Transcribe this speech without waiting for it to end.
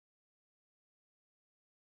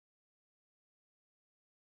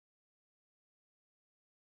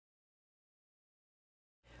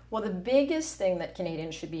Well, the biggest thing that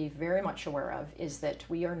Canadians should be very much aware of is that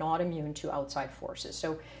we are not immune to outside forces.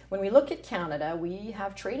 So when we look at Canada, we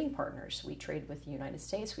have trading partners. We trade with the United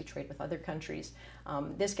States, we trade with other countries.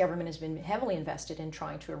 This government has been heavily invested in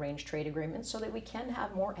trying to arrange trade agreements so that we can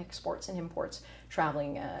have more exports and imports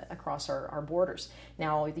traveling across our borders.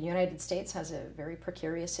 Now, the United States has a very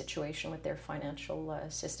precarious situation with their financial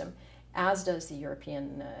system, as does the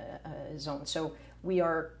European zone. So we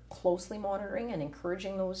are closely monitoring and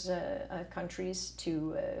encouraging those countries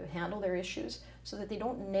to handle their issues so that they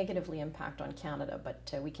don't negatively impact on Canada.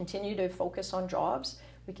 But we continue to focus on jobs,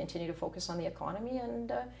 we continue to focus on the economy,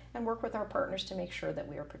 and work with our partners to make sure that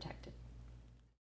we are protected.